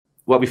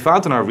What we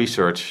found in our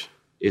research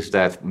is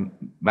that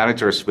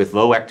managers with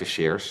low active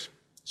shares,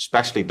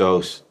 especially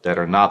those that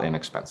are not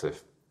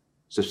inexpensive,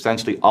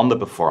 substantially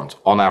underperformed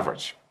on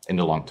average in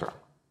the long term.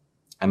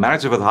 And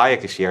managers with high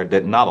active share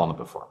did not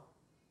underperform.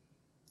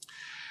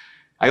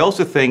 I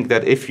also think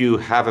that if you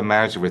have a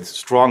manager with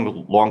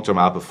strong long-term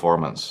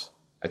outperformance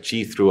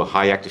achieved through a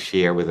high active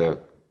share with a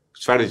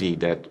strategy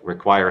that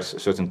requires a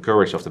certain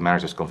courage of the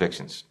manager's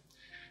convictions,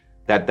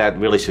 that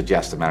really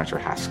suggests the manager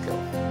has skill.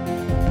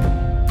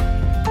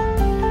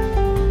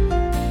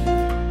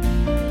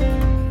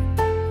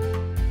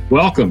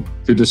 Welcome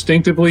to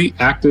Distinctively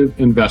Active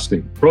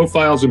Investing,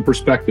 Profiles and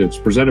Perspectives,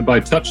 presented by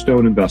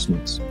Touchstone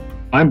Investments.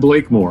 I'm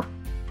Blake Moore,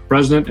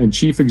 President and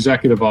Chief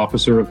Executive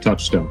Officer of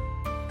Touchstone.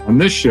 On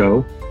this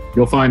show,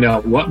 you'll find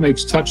out what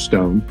makes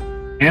Touchstone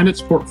and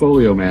its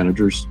portfolio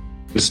managers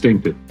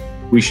distinctive.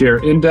 We share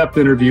in-depth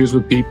interviews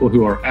with people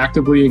who are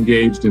actively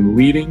engaged in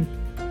leading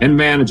and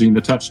managing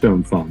the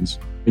Touchstone funds,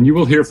 and you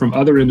will hear from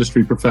other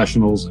industry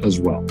professionals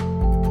as well.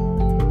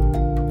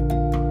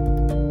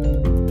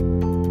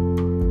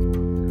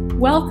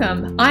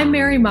 Welcome. I'm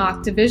Mary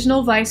Mock,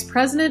 Divisional Vice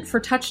President for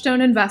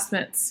Touchstone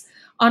Investments.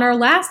 On our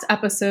last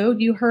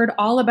episode, you heard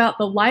all about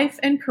the life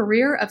and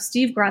career of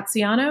Steve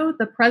Graziano,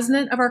 the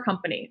president of our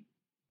company.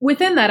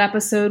 Within that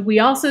episode, we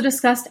also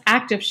discussed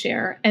active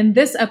share, and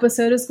this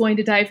episode is going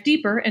to dive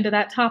deeper into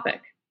that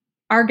topic.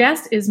 Our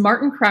guest is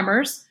Martin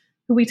Kremers,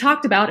 who we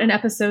talked about in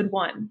episode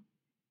 1.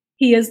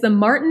 He is the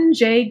Martin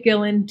J.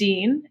 Gillen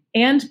Dean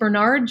and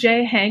Bernard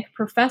J. Hank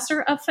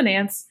Professor of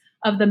Finance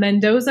of the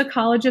Mendoza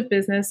College of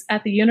Business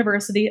at the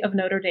University of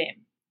Notre Dame.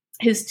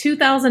 His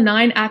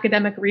 2009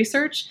 academic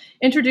research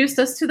introduced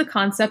us to the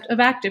concept of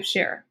active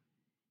share.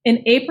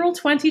 In April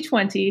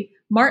 2020,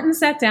 Martin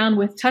sat down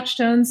with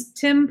Touchstone's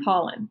Tim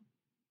Paulin.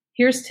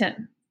 Here's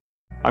Tim.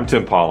 I'm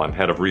Tim Paulin,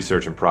 Head of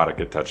Research and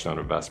Product at Touchstone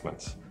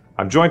Investments.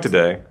 I'm joined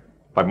today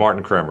by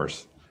Martin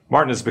Kremers.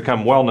 Martin has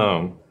become well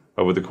known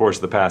over the course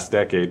of the past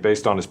decade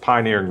based on his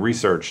pioneering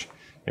research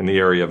in the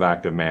area of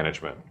active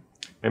management.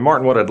 And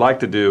Martin, what I'd like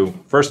to do,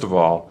 first of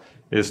all,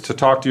 is to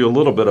talk to you a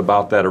little bit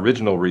about that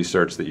original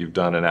research that you've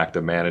done in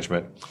active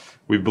management.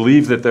 We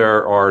believe that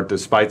there are,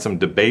 despite some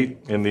debate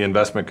in the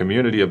investment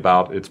community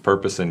about its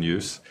purpose and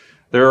use,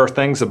 there are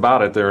things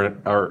about it that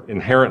are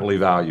inherently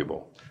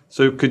valuable.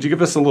 So could you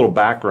give us a little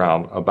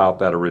background about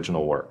that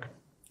original work?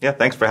 Yeah,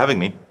 thanks for having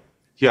me.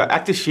 Yeah,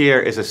 active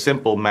share is a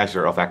simple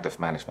measure of active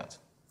management.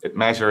 It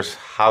measures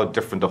how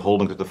different the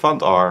holdings of the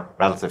fund are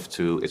relative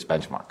to its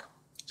benchmark.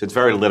 So it's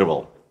very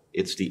literal.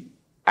 It's the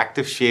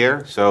active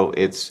share, so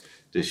it's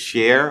the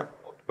share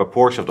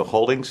proportion of the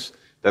holdings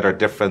that are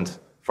different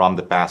from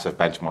the passive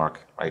benchmark,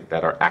 right,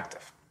 that are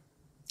active.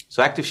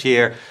 So active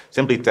share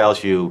simply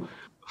tells you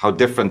how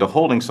different the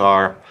holdings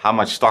are, how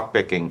much stock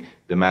picking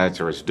the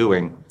manager is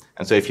doing.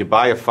 And so if you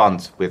buy a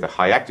fund with a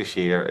high active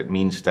share, it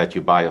means that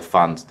you buy a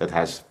fund that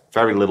has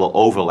very little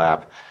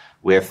overlap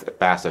with a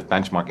passive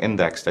benchmark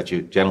index that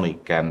you generally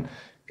can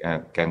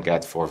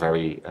get for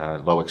very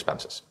low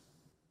expenses.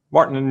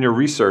 Martin, in your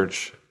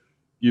research,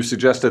 you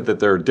suggested that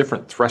there are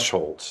different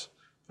thresholds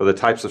for the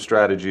types of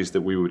strategies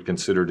that we would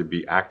consider to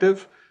be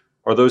active,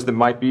 or those that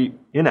might be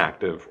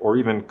inactive, or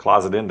even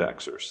closet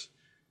indexers.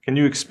 Can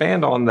you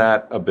expand on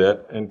that a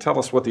bit and tell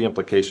us what the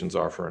implications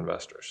are for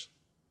investors?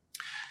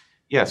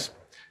 Yes.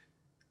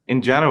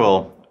 In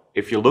general,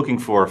 if you're looking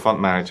for a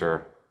fund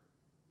manager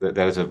that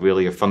is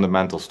really a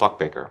fundamental stock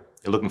picker,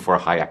 you're looking for a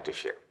high active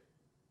share.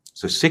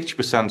 So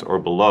 60% or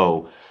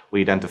below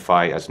we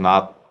identify as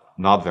not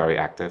very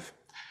active.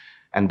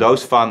 And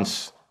those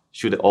funds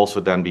should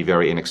also then be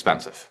very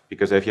inexpensive.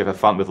 Because if you have a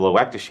fund with low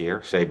active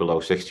share, say below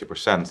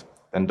 60%,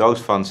 then those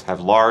funds have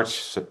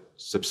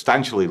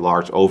substantially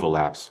large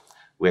overlaps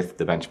with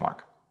the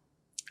benchmark.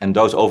 And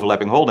those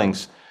overlapping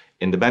holdings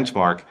in the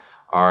benchmark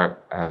are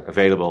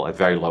available at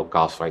very low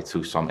cost, right,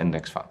 through some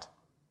index fund.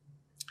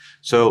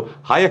 So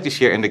high active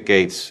share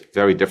indicates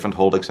very different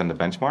holdings than the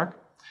benchmark.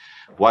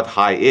 What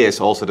high is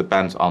also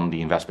depends on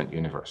the investment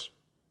universe.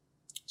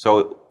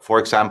 So, for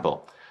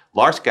example,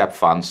 large cap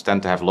funds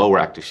tend to have lower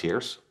active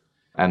shares,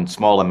 and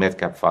small and mid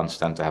cap funds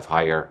tend to have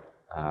higher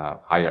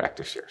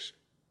active shares.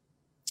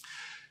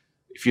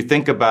 If you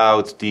think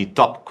about the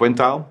top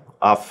quintile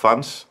of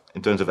funds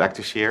in terms of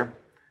active share,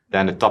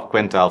 then the top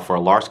quintile for a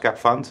large cap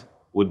fund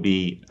would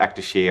be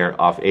active share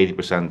of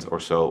 80% or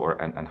so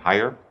and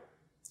higher.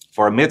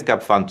 For a mid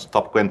cap fund,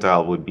 top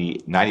quintile would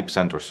be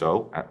 90% or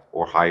so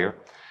or higher.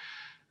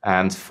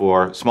 And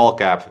for small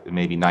cap, it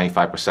may be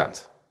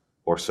 95%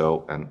 or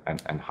so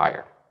and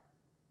higher.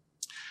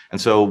 And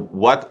so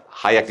what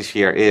high active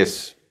share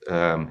is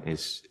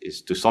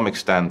to some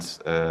extent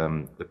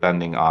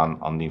depending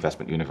on the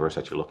investment universe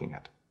that you're looking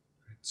at.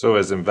 So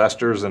as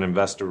investors and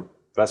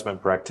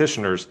investment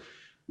practitioners,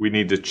 we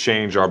need to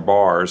change our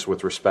bars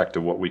with respect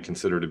to what we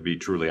consider to be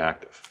truly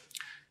active.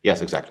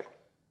 Yes, exactly.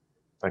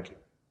 Thank you.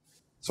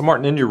 So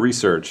Martin, in your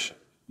research,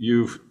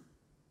 you've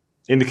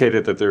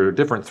indicated that there are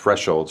different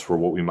thresholds for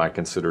what we might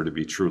consider to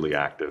be truly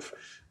active.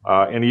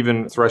 And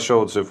even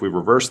thresholds, if we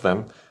reverse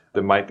them,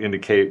 that might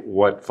indicate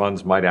what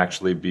funds might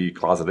actually be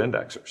closet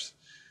indexers.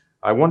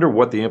 I wonder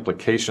what the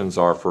implications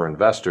are for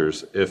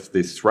investors if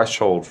the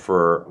threshold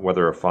for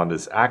whether a fund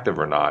is active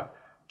or not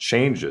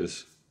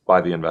changes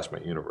by the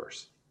investment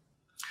universe.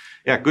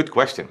 Yeah, good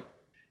question.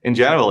 In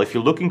general, if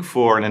you're looking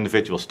for an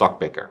individual stock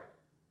picker,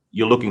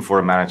 you're looking for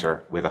a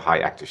manager with a high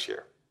active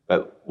share.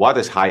 But what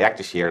is high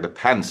active share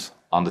depends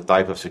on the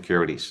type of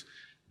securities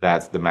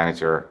that the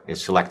manager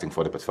is selecting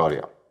for the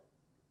portfolio.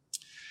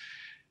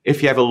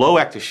 If you have a low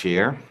active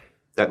share,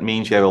 that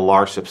means you have a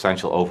large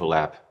substantial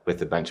overlap with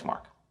the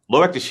benchmark.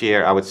 Low active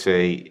share, I would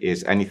say,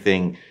 is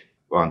anything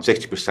around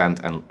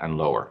 60% and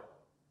lower.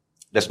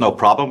 There's no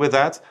problem with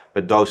that,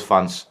 but those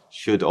funds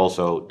should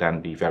also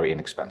then be very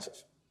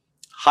inexpensive.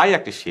 High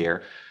active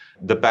share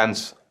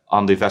depends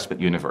on the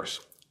investment universe.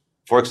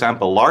 For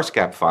example, large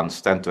cap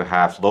funds tend to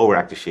have lower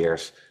active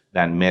shares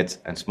than mid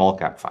and small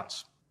cap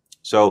funds.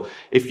 So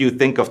if you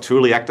think of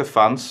truly active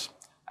funds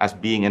as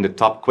being in the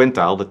top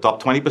quintile, the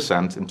top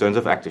 20% in terms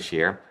of active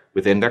share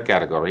within their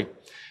category,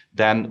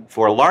 then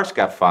for a large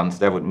cap fund,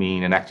 that would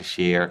mean an active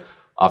share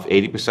of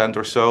 80%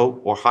 or so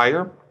or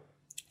higher.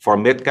 For a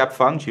mid cap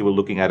fund, you were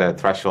looking at a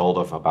threshold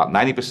of about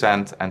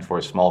 90%, and for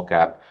a small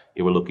cap,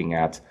 you were looking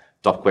at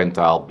top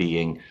quintile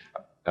being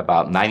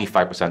about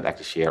 95%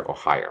 active share or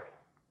higher.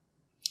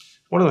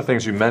 One of the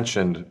things you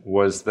mentioned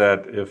was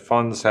that if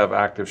funds have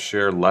active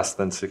share less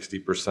than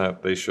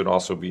 60%, they should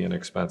also be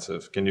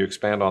inexpensive. Can you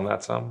expand on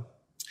that some?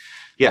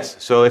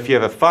 Yes. So if you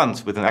have a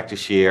fund with an active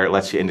share,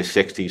 let's say in the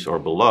 60s or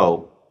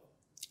below,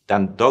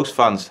 then those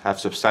funds have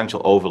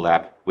substantial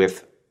overlap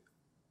with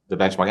the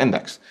benchmark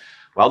index.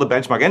 While the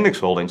benchmark index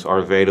holdings are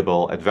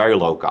available at very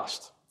low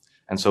cost.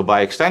 And so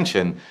by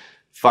extension,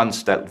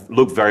 funds that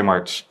look very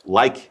much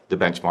like the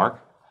benchmark,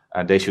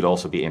 they should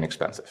also be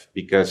inexpensive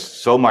because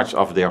so much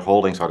of their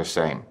holdings are the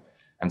same.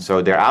 And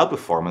so their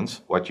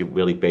outperformance, what you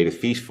really pay the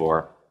fees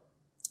for,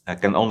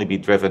 can only be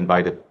driven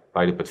by the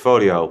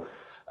portfolio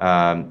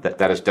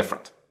that is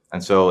different.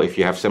 And so if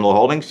you have similar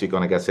holdings, you're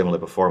going to get similar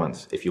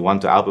performance. If you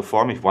want to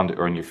outperform, if you want to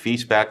earn your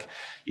fees back,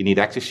 you need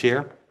active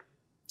share.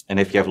 And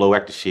if you have low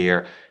active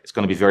share, it's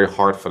going to be very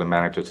hard for the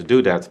manager to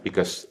do that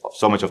because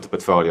so much of the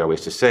portfolio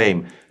is the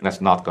same, and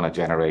that's not going to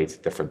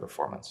generate different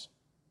performance.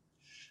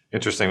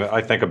 Interesting.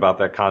 I think about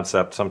that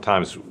concept.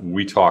 Sometimes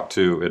we talk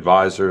to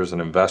advisors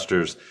and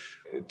investors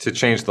to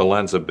change the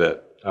lens a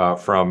bit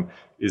from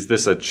is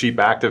this a cheap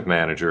active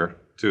manager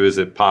to is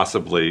it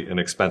possibly an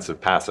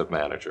expensive passive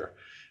manager,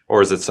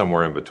 or is it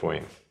somewhere in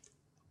between?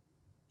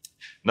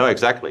 No,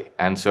 exactly.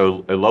 And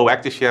so a low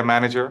active share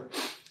manager,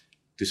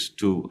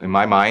 in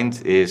my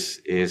mind,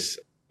 is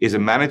a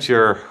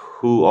manager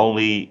who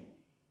only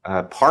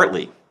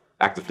partly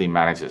actively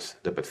manages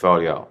the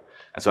portfolio.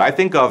 And so I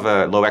think of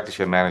a low active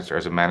share manager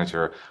as a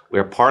manager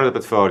where part of the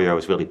portfolio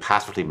is really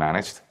passively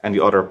managed and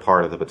the other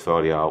part of the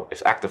portfolio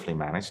is actively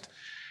managed.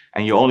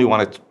 And you only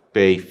want to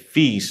pay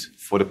fees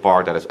for the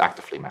part that is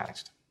actively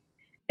managed.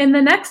 In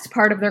the next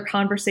part of their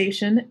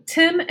conversation,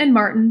 Tim and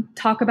Martin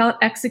talk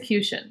about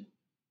execution.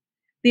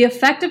 The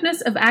effectiveness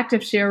of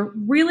active share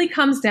really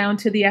comes down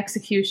to the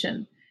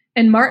execution,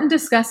 and Martin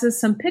discusses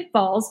some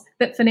pitfalls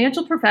that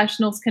financial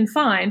professionals can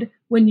find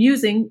when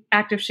using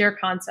active share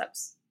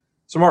concepts.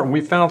 So Martin,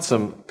 we found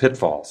some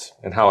pitfalls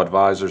in how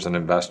advisors and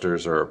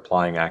investors are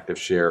applying active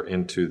share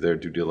into their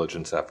due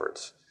diligence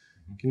efforts.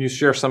 Can you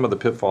share some of the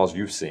pitfalls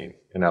you've seen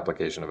in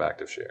application of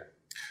active share?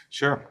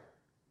 Sure.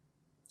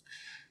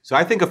 So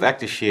I think of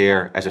active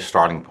share as a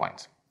starting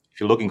point. If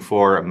you're looking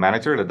for a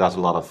manager that does a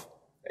lot of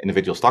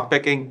individual stock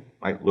picking,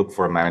 might look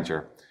for a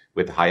manager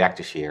with a high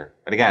active share.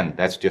 But again,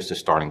 that's just a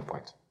starting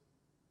point.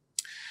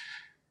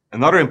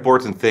 Another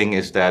important thing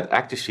is that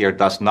active share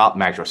does not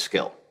measure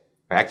skill.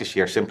 Active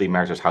share simply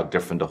measures how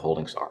different the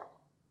holdings are.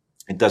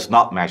 It does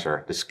not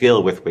measure the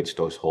skill with which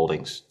those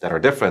holdings that are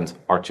different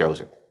are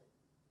chosen.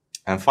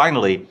 And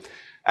finally,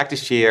 active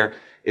share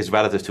is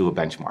relative to a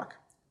benchmark.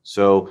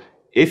 So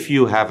if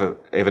you have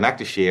an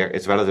active share,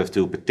 it's relative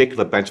to a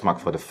particular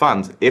benchmark for the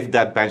fund. If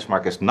that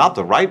benchmark is not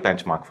the right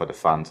benchmark for the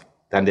fund,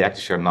 then the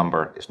active share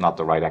number is not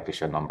the right active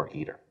share number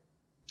either.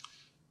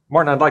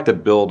 Martin, I'd like to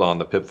build on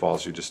the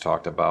pitfalls you just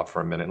talked about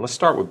for a minute. Let's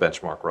start with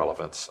benchmark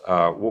relevance.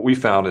 What we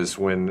found is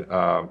when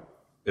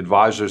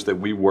advisors that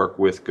we work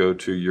with go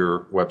to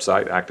your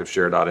website,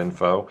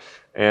 activeshare.info,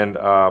 and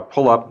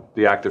pull up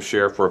the active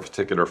share for a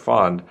particular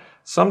fund,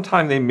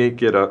 sometimes they may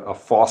get a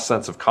false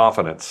sense of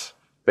confidence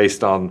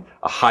based on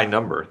a high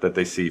number that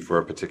they see for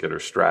a particular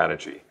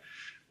strategy.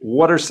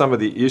 What are some of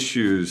the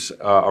issues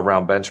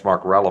around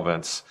benchmark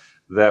relevance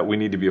that we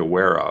need to be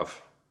aware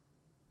of?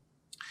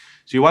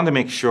 So you want to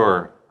make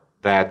sure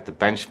that the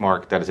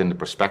benchmark that is in the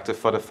prospectus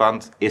for the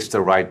fund is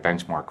the right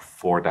benchmark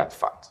for that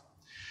fund.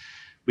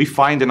 We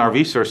find in our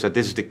research that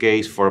this is the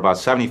case for about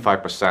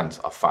 75%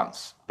 of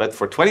funds. But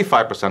for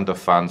 25% of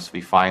funds,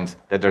 we find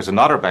that there's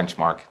another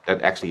benchmark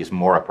that actually is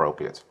more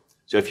appropriate.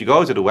 So if you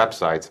go to the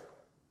website,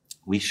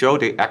 we show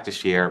the active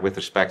share with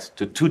respect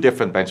to two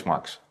different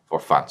benchmarks for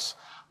funds.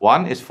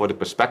 One is for the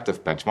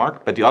prospective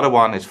benchmark, but the other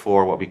one is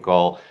for what we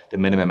call the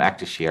minimum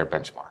active share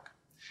benchmark.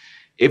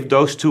 If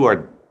those two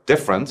are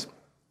different,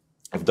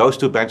 if those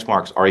two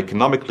benchmarks are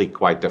economically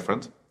quite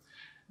different,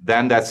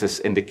 then that's this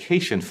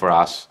indication for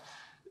us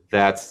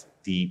that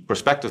the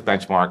prospective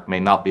benchmark may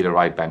not be the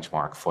right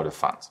benchmark for the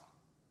fund.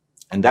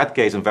 In that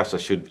case,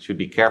 investors should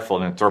be careful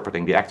in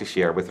interpreting the active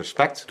share with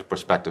respect to the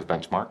prospective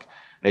benchmark.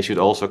 They should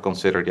also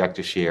consider the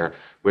active share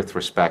with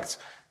respect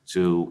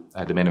to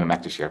the minimum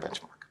active share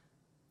benchmark.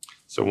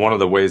 So one of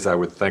the ways I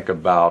would think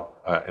about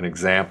an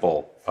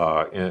example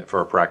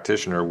for a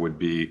practitioner would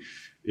be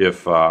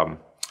if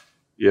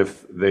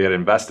they had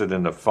invested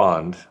in a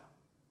fund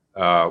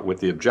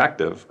with the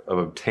objective of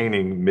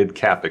obtaining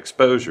mid-cap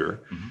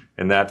exposure,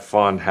 and that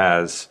fund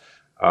has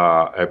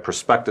a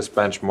prospectus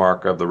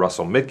benchmark of the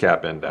Russell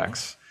Mid-Cap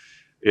Index.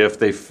 If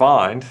they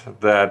find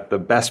that the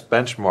best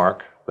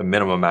benchmark, the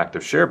minimum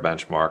active share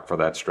benchmark for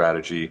that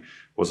strategy,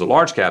 was a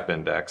large cap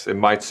index, it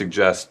might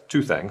suggest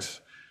two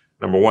things.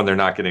 Number one, they're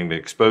not getting the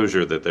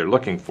exposure that they're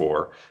looking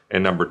for.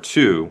 And number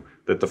two,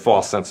 that the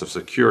false sense of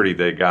security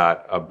they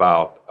got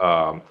about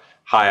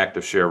high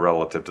active share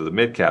relative to the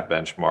mid-cap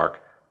benchmark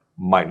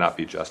might not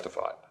be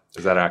justified.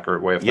 Is that an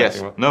accurate way of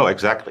thinking? Yes, no,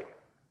 exactly.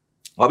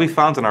 What we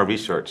found in our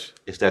research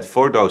is that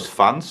for those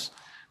funds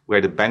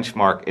where the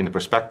benchmark in the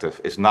perspective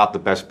is not the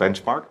best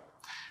benchmark,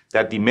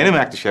 that the minimum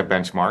active share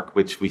benchmark,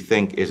 which we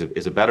think is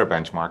a better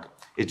benchmark,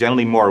 is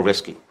generally more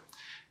risky.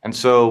 And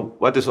so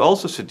what this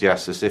also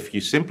suggests is if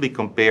you simply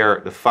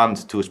compare the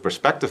fund to its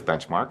prospective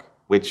benchmark,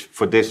 which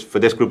for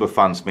this group of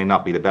funds may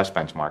not be the best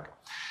benchmark,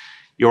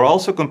 you're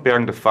also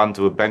comparing the fund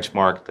to a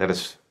benchmark that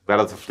is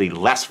relatively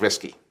less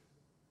risky.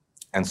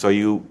 And so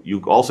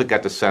you also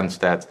get the sense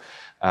that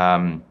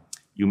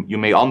you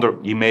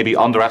may be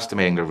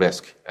underestimating the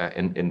risk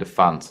in the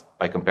fund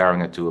by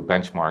comparing it to a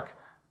benchmark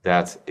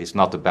that is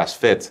not the best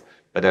fit,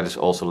 but that is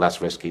also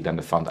less risky than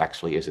the fund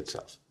actually is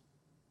itself.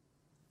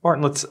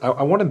 Martin,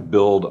 I want to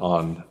build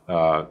on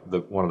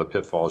one of the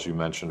pitfalls you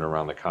mentioned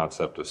around the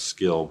concept of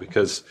skill,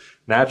 because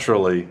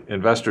naturally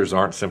investors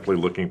aren't simply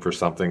looking for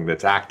something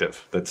that's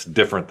active, that's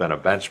different than a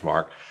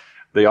benchmark.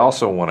 They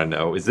also want to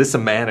know, is this a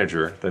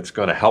manager that's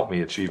going to help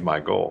me achieve my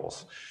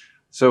goals?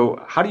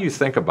 So how do you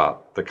think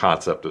about the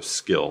concept of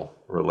skill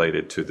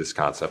related to this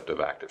concept of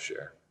active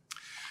share?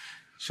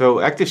 So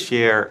active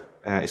share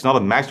is not a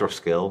measure of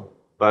skill,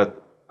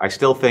 but I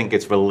still think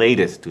it's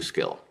related to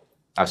skill.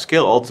 Now,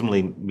 skill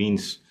ultimately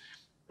means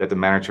that the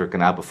manager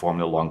can outperform in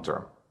the long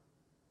term.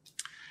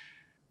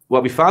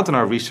 What we found in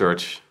our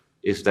research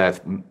is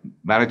that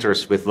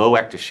managers with low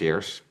active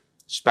shares,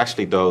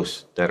 especially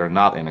those that are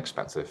not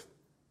inexpensive,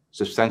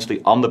 substantially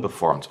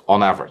underperformed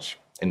on average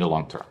in the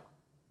long term.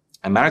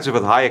 And managers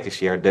with high active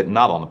share did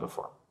not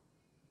underperform.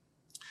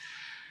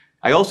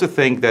 I also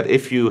think that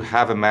if you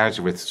have a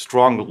manager with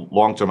strong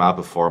long-term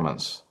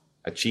outperformance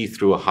achieved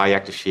through a high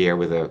active share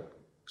with a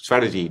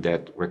strategy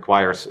that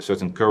requires a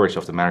certain courage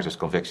of the manager's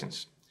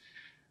convictions,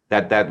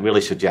 that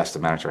really suggests the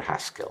manager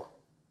has skill.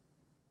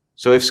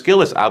 So if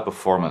skill is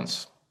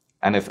outperformance,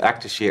 and if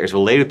active share is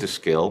related to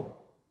skill,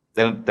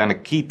 then a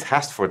key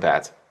test for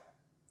that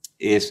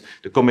is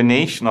the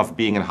combination of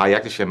being a high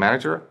active share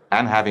manager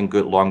and having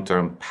good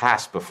long-term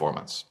past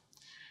performance.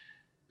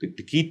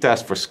 The key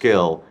test for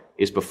skill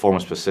is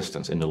performance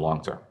persistence in the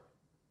long term.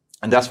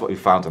 And that's what we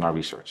found in our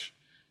research.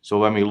 So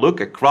when we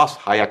look across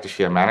high active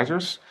share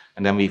managers,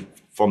 and then we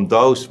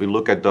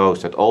look at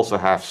those that also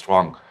have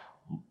strong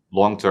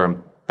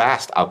long-term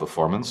past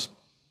outperformance,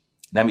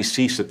 then we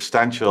see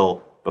substantial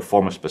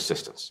performance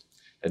persistence.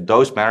 And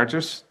those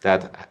managers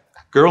that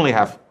currently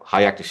have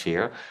high active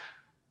share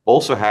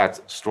also had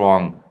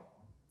strong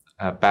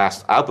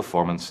past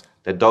outperformance,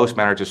 that those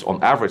managers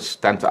on average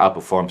tend to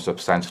outperform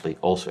substantially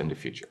also in the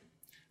future.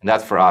 And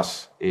that for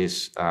us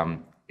is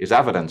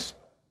evidence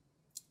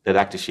that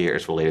active share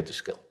is related to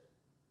skill.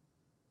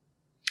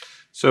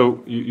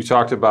 So you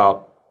talked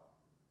about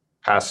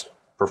past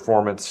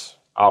performance,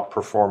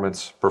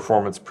 outperformance,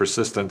 performance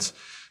persistence.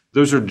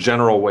 Those are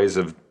general ways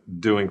of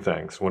doing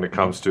things when it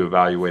comes to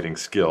evaluating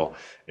skill.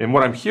 And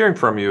what I'm hearing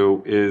from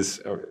you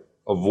is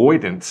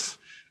avoidance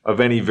of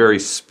any very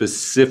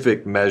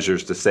specific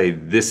measures to say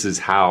this is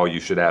how you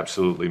should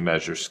absolutely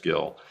measure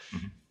skill.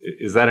 Mm-hmm.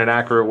 Is that an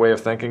accurate way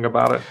of thinking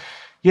about it?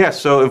 Yeah,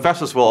 so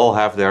investors will all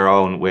have their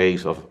own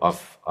ways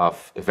of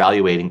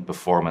evaluating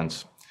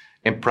performance.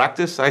 In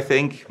practice, I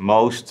think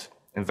most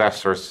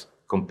investors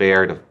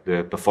compare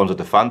the performance of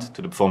the fund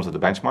to the performance of the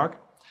benchmark,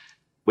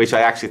 which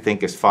I actually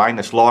think is fine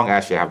as long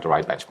as you have the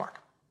right benchmark.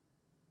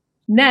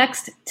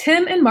 Next,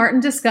 Tim and Martin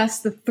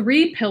discuss the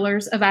 3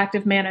 pillars of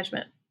active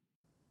management.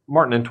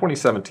 Martin, in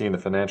 2017, the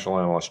Financial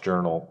Analyst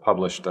Journal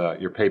published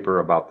your paper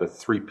about the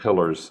 3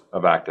 pillars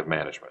of active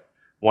management.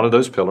 One of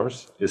those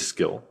pillars is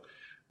skill.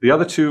 The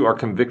other 2 are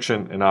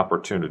conviction and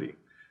opportunity.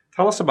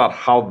 Tell us about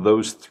how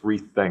those 3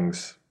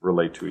 things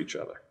relate to each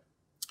other.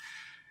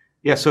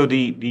 Yeah, so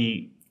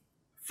the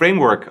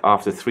framework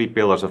of the 3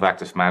 pillars of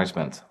active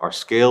management are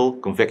skill,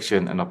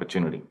 conviction, and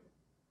opportunity.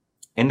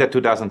 In that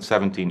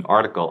 2017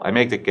 article, I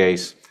make the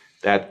case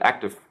that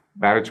active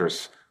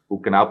managers who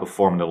can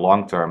outperform in the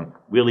long term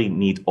really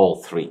need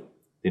all 3.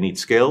 They need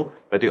skill,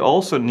 but they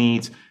also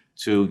need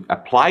to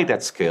apply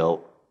that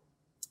skill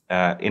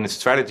in a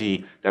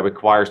strategy that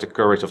requires the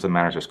courage of the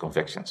manager's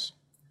convictions.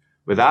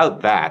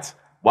 Without that,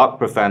 what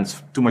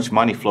prevents too much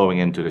money flowing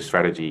into the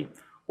strategy,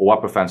 or what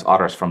prevents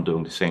others from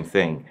doing the same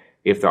thing,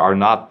 if there are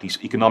not these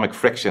economic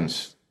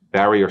frictions,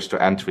 barriers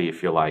to entry,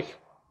 if you like?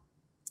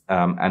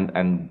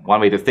 And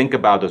one way to think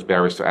about those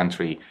barriers to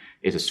entry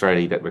is a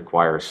strategy that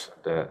requires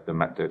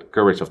the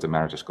courage of the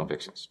manager's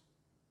convictions.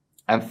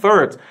 And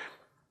third,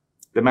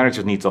 the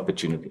manager needs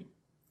opportunity.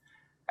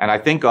 And I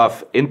think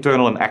of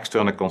internal and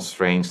external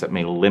constraints that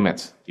may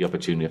limit the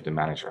opportunity of the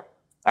manager.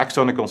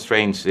 External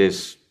constraints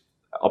is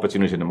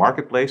opportunities in the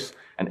marketplace,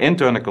 and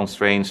internal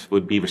constraints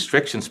would be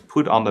restrictions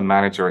put on the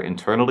manager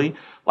internally,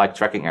 like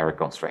tracking error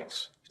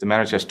constraints. If the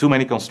manager has too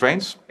many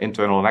constraints,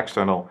 internal and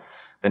external,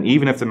 then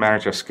even if the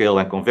manager has skill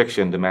and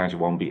conviction, the manager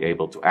won't be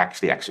able to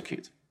actually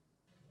execute.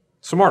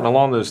 So Martin,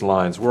 along those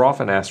lines, we're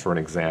often asked for an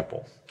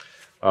example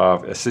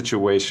of a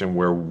situation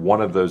where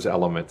one of those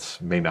elements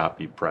may not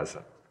be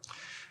present.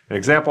 An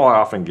example I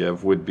often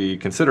give would be,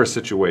 consider a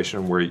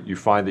situation where you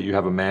find that you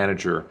have a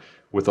manager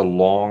with a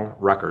long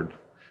record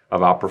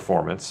of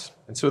outperformance,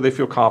 and so they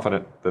feel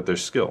confident that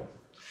there's skill.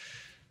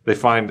 They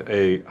find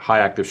a high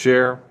active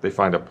share, they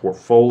find a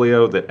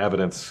portfolio that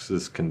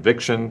evidences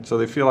conviction, so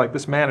they feel like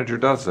this manager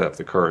does have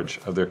the courage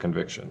of their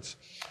convictions.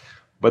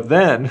 But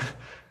then,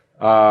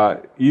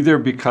 either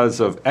because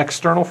of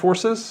external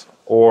forces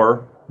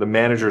or the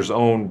manager's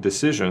own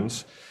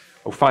decisions,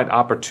 we'll find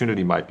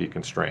opportunity might be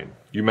constrained.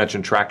 You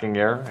mentioned tracking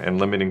error and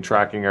limiting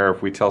tracking error.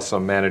 If we tell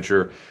some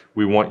manager,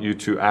 we want you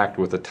to act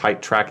with a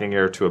tight tracking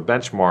error to a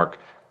benchmark,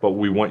 but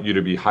we want you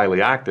to be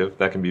highly active,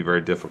 that can be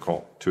very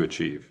difficult to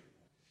achieve.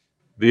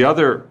 The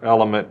other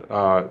element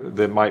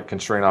that might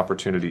constrain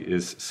opportunity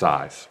is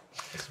size.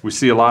 We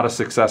see a lot of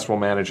successful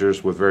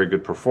managers with very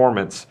good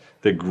performance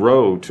that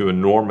grow to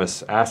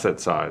enormous asset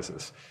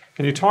sizes.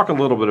 Can you talk a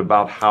little bit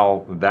about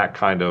how that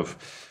kind of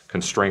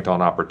constraint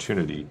on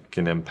opportunity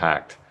can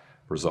impact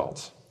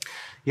results?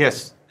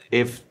 Yes,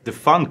 if the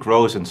fund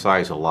grows in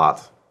size a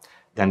lot,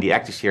 then the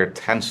active share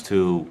tends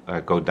to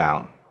go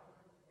down.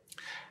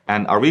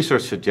 And our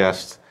research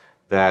suggests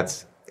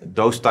that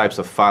those types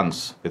of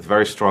funds with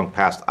very strong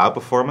past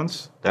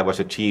outperformance that was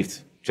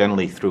achieved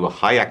generally through a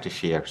high active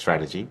share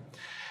strategy,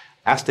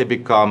 as they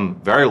become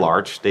very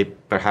large, they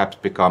perhaps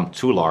become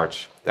too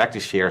large, the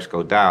active shares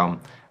go down,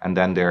 and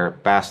then their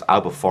past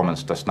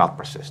outperformance does not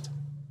persist.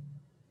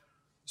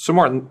 So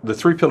Martin, the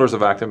three pillars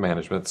of active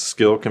management,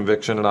 skill,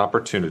 conviction, and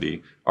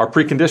opportunity, are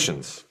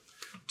preconditions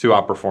to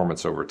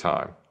outperformance over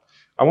time.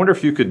 I wonder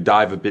if you could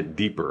dive a bit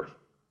deeper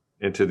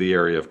into the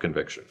area of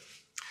conviction.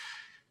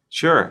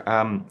 Sure.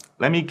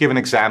 Let me give an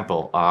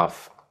example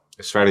of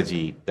a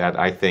strategy that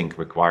I think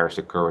requires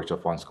the courage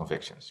of one's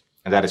convictions,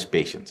 and that is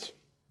patience.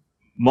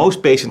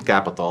 Most patient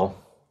capital,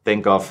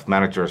 think of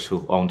managers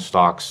who own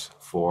stocks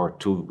for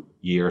 2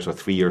 years or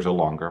 3 years or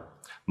longer.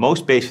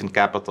 Most patient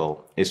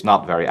capital is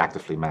not very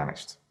actively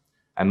managed.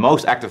 And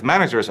most active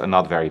managers are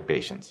not very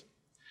patient.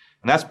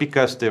 And that's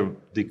because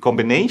the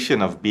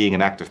combination of being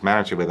an active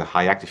manager with a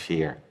high active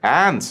share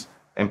and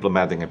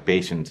implementing a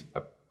patient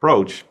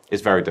approach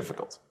is very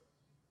difficult.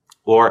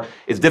 Or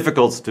it's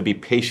difficult to be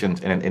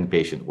patient in an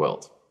impatient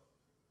world.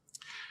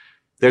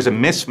 There's a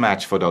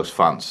mismatch for those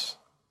funds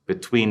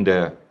between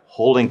the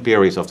holding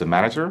periods of the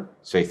manager,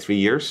 say 3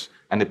 years,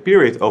 and the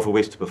period over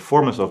which the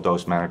performance of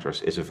those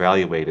managers is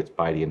evaluated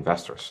by the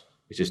investors,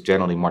 which is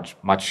generally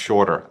much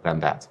shorter than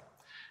that.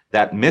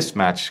 That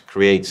mismatch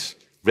creates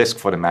risk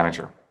for the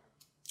manager,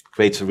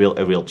 creates a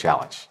real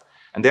challenge,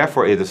 and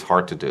therefore it is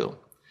hard to do.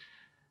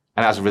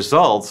 And as a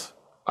result,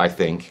 I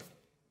think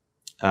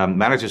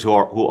managers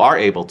who are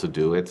able to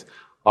do it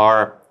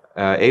are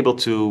able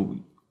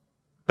to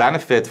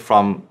benefit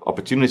from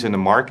opportunities in the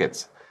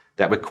market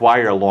that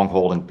require a long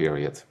holding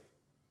period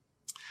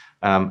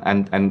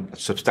and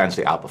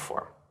substantially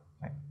outperform.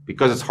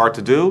 Because it's hard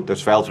to do,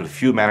 there's relatively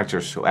few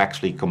managers who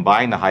actually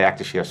combine the high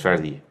active share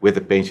strategy with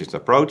the patient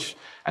approach,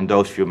 and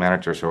those few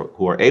managers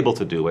who are able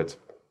to do it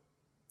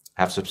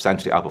have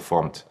substantially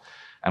outperformed.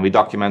 And we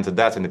documented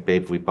that in the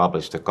paper we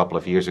published a couple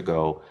of years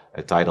ago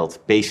titled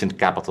Patient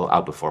Capital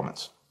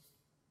Outperformance.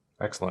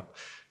 Excellent.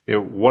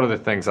 One of the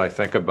things I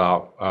think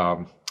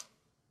about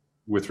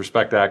with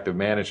respect to active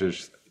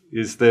managers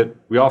is that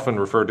we often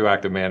refer to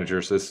active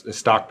managers as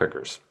stock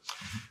pickers.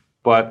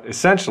 But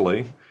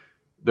essentially,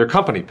 they're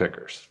company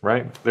pickers,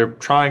 right? They're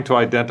trying to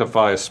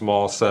identify a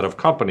small set of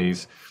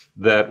companies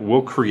that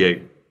will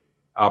create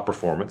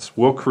outperformance,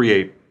 will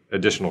create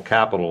additional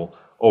capital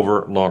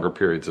over longer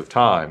periods of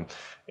time.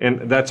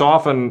 And that's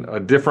often a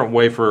different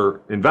way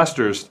for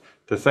investors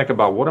to think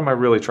about, what am I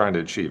really trying to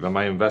achieve? Am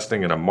I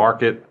investing in a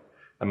market?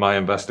 Am I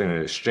investing in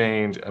an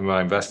exchange? Am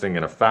I investing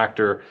in a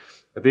factor?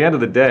 At the end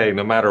of the day,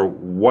 no matter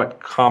what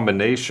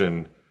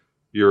combination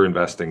you're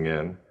investing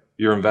in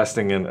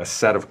a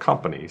set of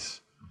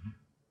companies.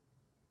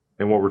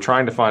 And what we're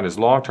trying to find is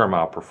long-term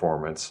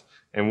outperformance.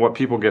 And what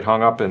people get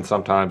hung up in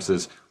sometimes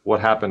is what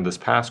happened this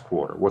past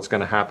quarter, what's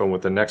going to happen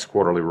with the next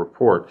quarterly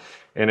report.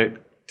 And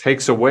it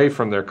takes away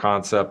from their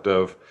concept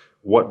of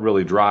what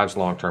really drives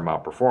long-term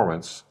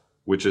outperformance,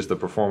 which is the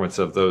performance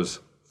of those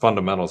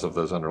fundamentals of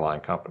those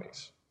underlying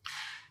companies.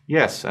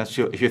 Yes, and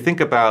so if you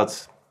think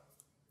about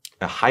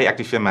a high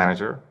active share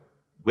manager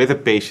with a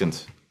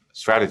patient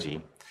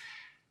strategy,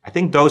 I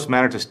think those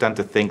managers tend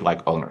to think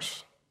like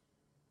owners.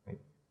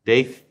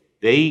 They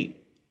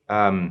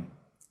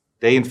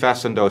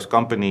invest in those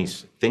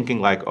companies thinking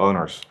like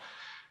owners,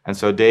 and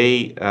so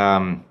they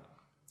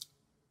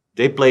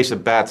place a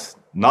bet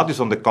not just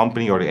on the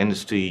company or the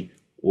industry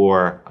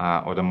or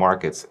the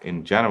markets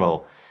in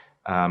general,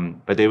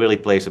 but they really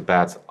place a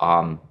bet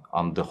on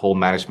the whole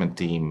management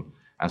team,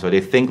 and so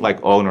they think like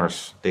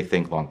owners. They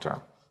think long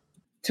term.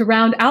 To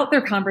round out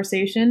their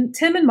conversation,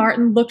 Tim and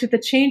Martin looked at the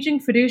changing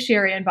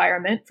fiduciary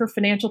environment for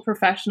financial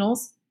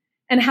professionals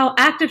and how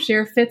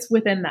ActiveShare fits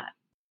within that.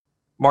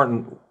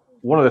 Martin,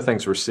 one of the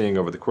things we're seeing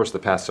over the course of the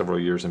past several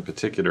years in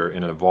particular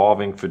in an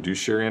evolving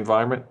fiduciary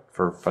environment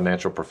for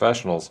financial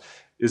professionals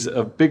is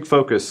a big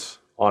focus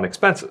on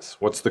expenses.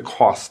 What's the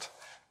cost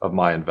of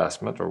my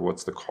investment, or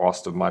what's the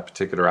cost of my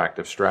particular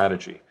active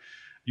strategy?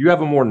 You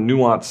have a more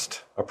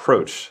nuanced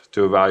approach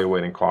to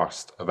evaluating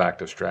cost of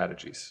active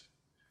strategies.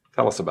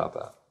 Tell us about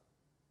that.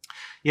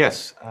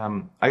 Yes,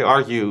 I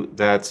argue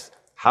that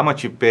how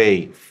much you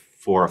pay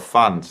for a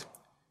fund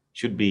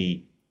should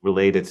be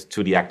related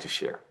to the active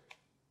share.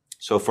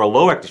 So for a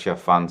low active share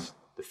fund,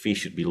 the fee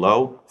should be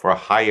low. For a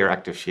higher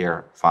active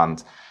share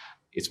fund,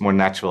 it's more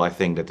natural, I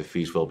think, that the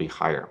fees will be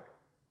higher.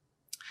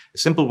 A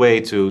simple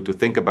way to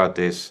think about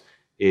this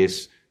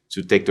is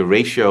to take the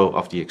ratio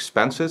of the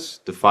expenses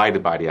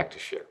divided by the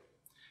active share.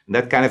 And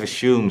that kind of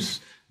assumes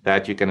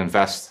that you can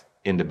invest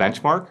in the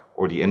benchmark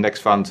or the index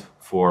fund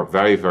for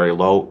very, very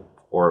low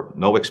or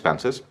no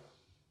expenses.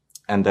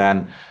 And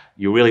then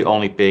you're really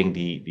only paying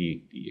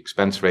the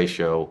expense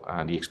ratio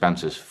and the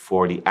expenses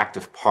for the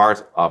active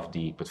part of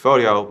the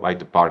portfolio, right?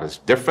 The part that's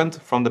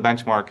different from the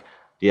benchmark,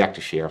 the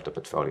active share of the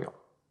portfolio.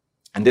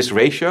 And this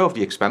ratio of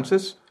the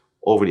expenses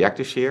over the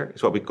active share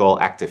is what we call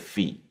active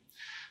fee.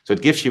 So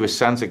it gives you a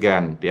sense,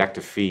 again, the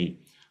active fee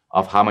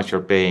of how much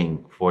you're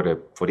paying for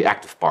the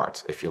active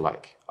part, if you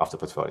like, of the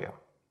portfolio.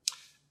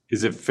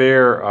 Is it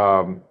fair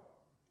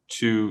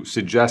to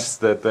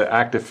suggest that the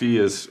active fee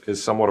is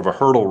somewhat of a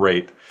hurdle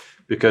rate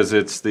because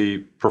it's the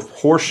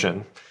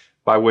proportion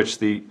by which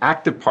the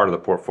active part of the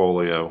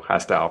portfolio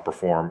has to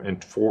outperform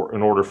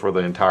in order for the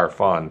entire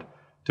fund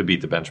to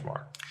beat the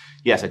benchmark?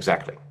 Yes,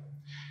 exactly.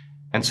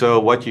 And so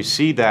what you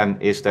see then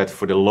is that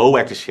for the low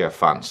active share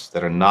funds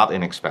that are not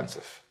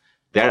inexpensive,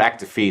 their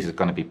active fees are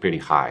going to be pretty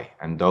high,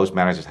 and those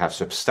managers have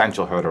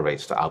substantial hurdle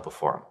rates to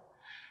outperform.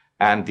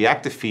 And the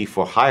active fee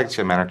for high active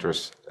share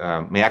managers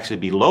may actually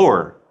be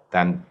lower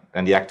than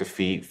the active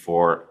fee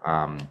for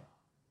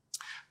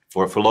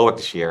low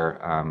active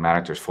share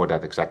managers for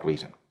that exact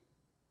reason.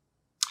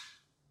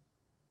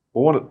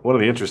 Well, one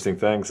of the interesting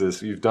things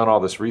is you've done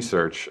all this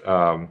research.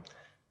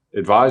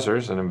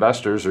 Advisors and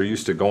investors are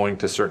used to going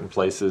to certain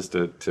places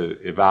to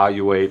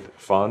evaluate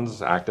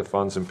funds, active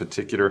funds in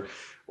particular.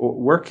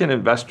 Where can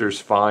investors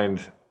find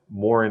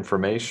more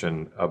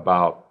information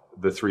about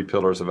the three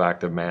pillars of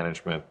active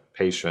management,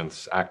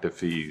 patience, active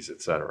fees,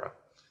 et cetera?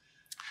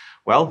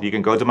 Well, you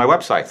can go to my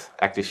website,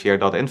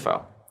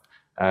 activeshare.info.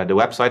 The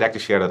website,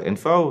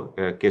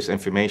 activeshare.info, gives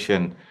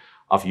information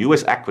of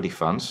U.S. equity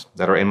funds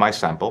that are in my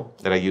sample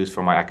that I use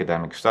for my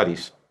academic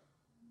studies.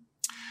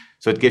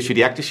 So it gives you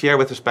the active share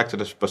with respect to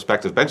the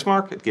prospective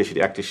benchmark. It gives you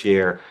the active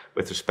share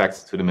with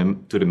respect to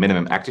the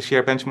minimum active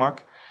share benchmark.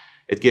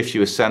 It gives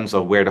you a sense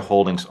of where the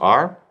holdings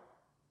are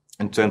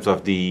in terms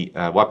of the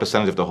what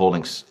percentage of the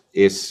holdings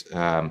is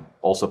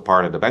also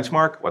part of the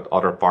benchmark, what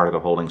other part of the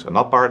holdings are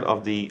not part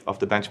of the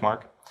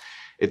benchmark.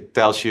 It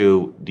tells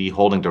you the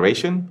holding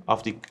duration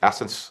of the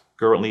assets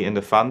currently in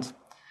the fund.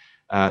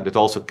 It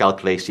also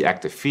calculates the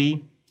active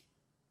fee.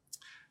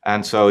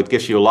 And so it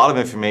gives you a lot of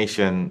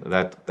information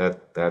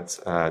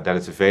that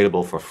is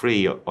available for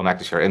free on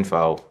ActiveShare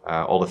Info,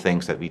 all the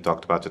things that we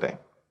talked about today.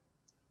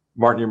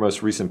 Martin, your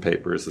most recent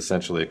paper is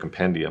essentially a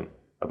compendium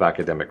of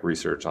academic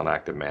research on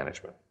active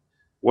management.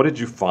 What did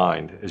you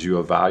find as you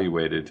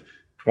evaluated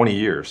 20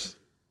 years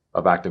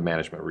of active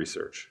management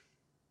research?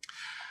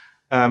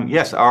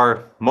 Yes,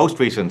 our most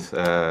recent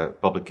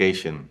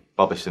publication,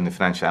 published in the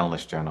Financial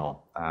Analyst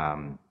Journal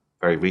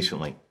very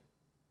recently,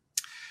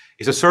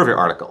 is a survey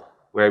article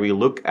where we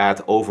look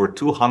at over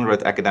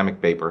 200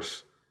 academic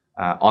papers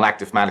on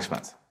active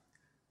management.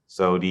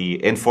 So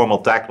the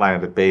informal tagline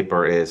of the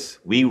paper is,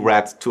 we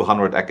read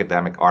 200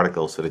 academic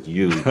articles so that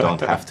you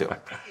don't have to.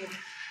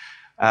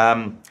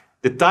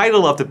 The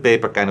title of the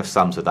paper kind of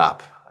sums it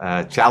up,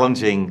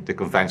 challenging the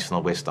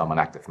conventional wisdom on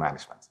active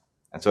management.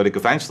 And so the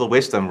conventional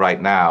wisdom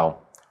right now,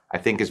 I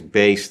think, is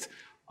based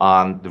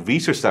on the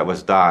research that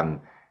was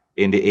done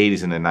in the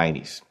 80s and the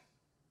 90s.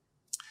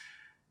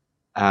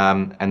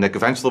 And the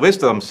conventional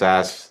wisdom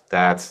says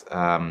that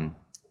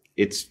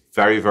it's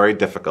very, very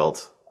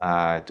difficult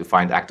to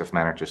find active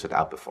managers that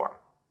outperform.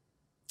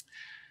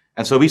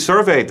 And so we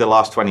surveyed the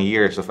last 20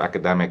 years of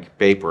academic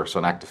papers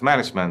on active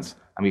management,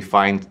 and we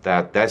find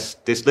that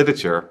this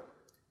literature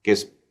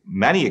gives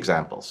many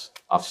examples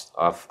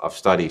of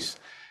studies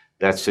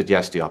that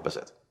suggest the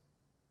opposite.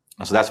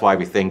 And so that's why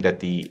we think that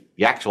the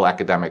actual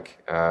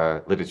academic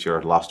literature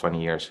the last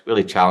 20 years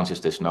really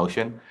challenges this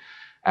notion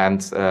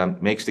and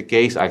makes the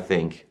case, I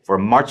think, for a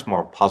much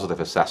more positive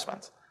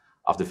assessment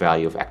of the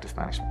value of active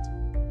management.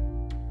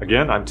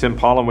 Again, I'm Tim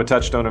Pollan with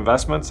Touchstone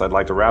Investments. I'd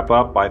like to wrap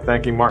up by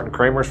thanking Martin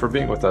Kramers for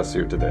being with us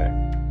here today.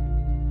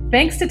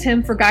 Thanks to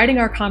Tim for guiding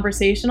our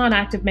conversation on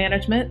active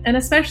management, and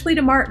especially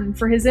to Martin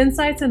for his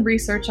insights and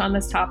research on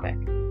this topic.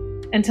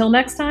 Until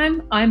next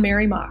time, I'm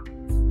Mary Mock.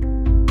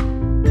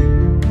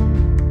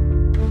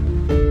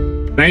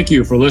 Thank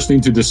you for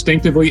listening to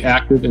Distinctively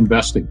Active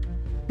Investing.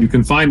 You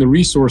can find the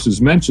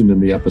resources mentioned in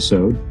the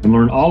episode and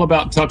learn all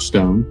about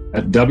Touchstone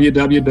at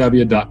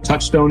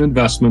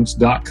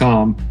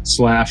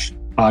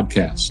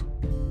www.touchstoneinvestments.com/podcast.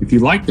 If you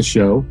like the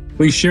show,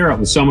 please share it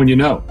with someone you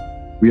know.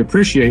 We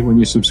appreciate when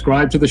you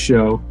subscribe to the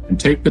show and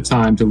take the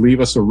time to leave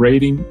us a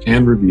rating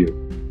and review.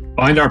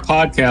 Find our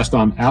podcast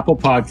on Apple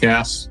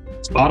Podcasts,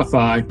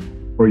 Spotify,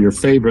 or your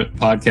favorite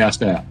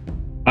podcast app.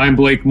 I'm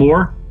Blake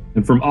Moore,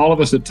 and from all of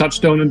us at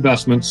Touchstone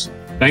Investments,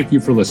 thank you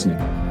for listening.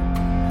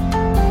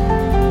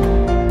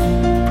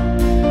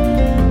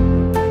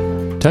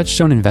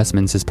 Touchstone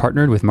Investments is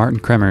partnered with Martin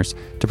Kramers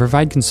to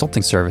provide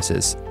consulting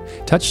services.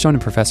 Touchstone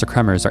and Professor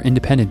Kramers are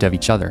independent of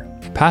each other.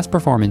 Past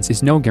performance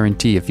is no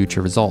guarantee of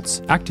future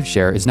results. Active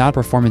share is not a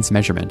performance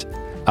measurement.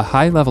 A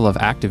high level of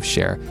active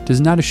share does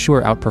not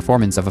assure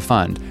outperformance of a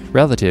fund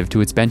relative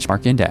to its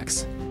benchmark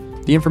index.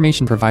 The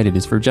information provided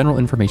is for general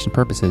information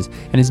purposes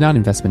and is not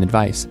investment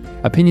advice.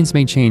 Opinions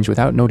may change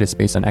without notice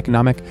based on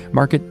economic,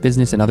 market,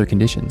 business, and other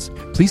conditions.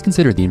 Please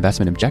consider the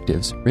investment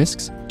objectives,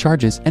 risks,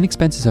 charges, and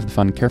expenses of the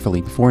fund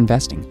carefully before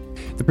investing.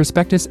 The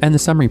prospectus and the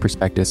summary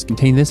prospectus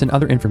contain this and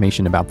other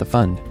information about the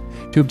fund.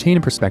 To obtain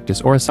a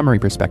prospectus or a summary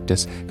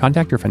prospectus,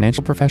 contact your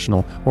financial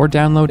professional or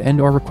download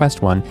and/or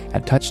request one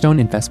at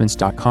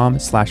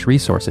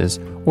touchstoneinvestments.com/resources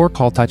or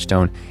call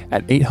Touchstone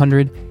at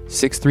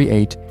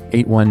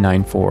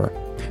 800-638-8194.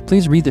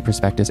 Please read the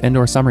prospectus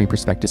and/or summary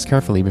prospectus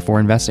carefully before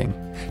investing.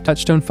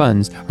 Touchstone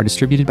funds are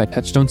distributed by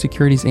Touchstone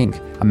Securities Inc.,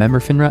 a member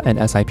FINRA and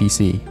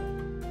SIPC.